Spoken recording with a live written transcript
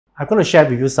I'm going to share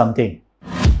with you something.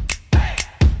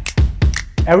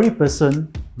 Every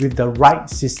person with the right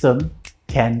system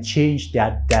can change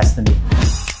their destiny.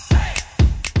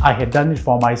 I have done it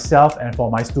for myself and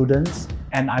for my students,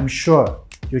 and I'm sure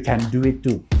you can do it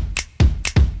too.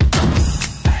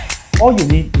 All you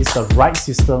need is the right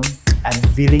system and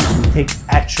willing to take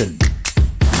action.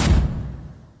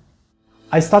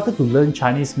 I started to learn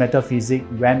Chinese metaphysics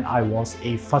when I was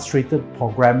a frustrated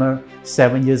programmer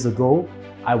 7 years ago.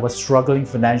 I was struggling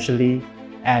financially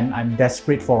and I'm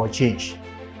desperate for a change.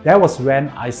 That was when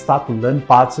I started to learn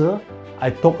Pazi. I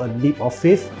took a leap of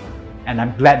faith and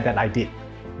I'm glad that I did.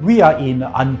 We are in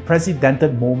an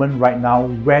unprecedented moment right now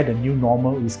where the new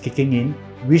normal is kicking in,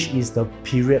 which is the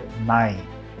period 9.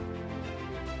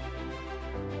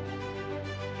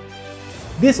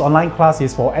 This online class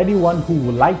is for anyone who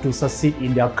would like to succeed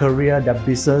in their career, their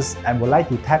business, and would like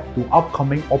to tap to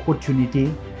upcoming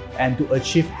opportunity and to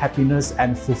achieve happiness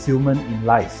and fulfillment in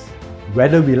life.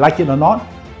 Whether we like it or not,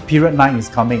 period 9 is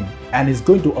coming and it's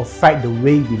going to affect the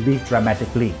way we live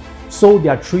dramatically. So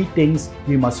there are 3 things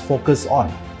we must focus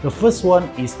on. The first one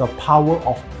is the power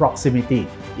of proximity.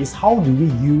 It's how do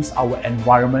we use our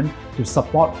environment to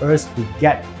support us to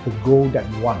get the goal that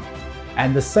we want.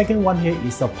 And the second one here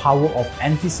is the power of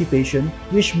anticipation,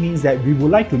 which means that we would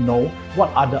like to know what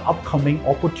are the upcoming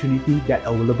opportunities that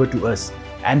are available to us.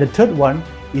 And the third one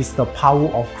is the power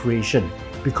of creation,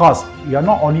 because we are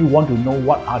not only want to know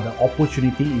what are the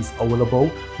opportunities available,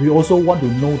 we also want to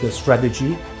know the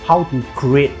strategy, how to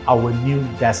create our new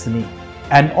destiny.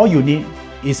 And all you need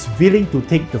is willing to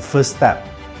take the first step.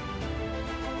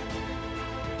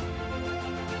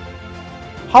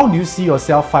 How do you see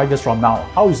yourself 5 years from now?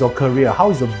 How is your career?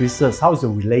 How is your business? How is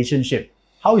your relationship?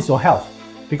 How is your health?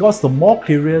 Because the more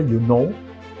clearer you know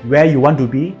where you want to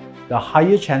be, the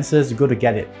higher chances you're going to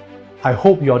get it. I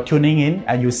hope you're tuning in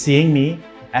and you're seeing me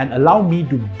and allow me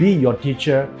to be your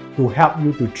teacher to help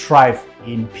you to thrive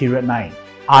in period 9.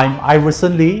 I'm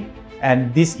Iverson Lee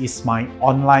and this is my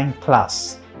online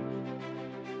class.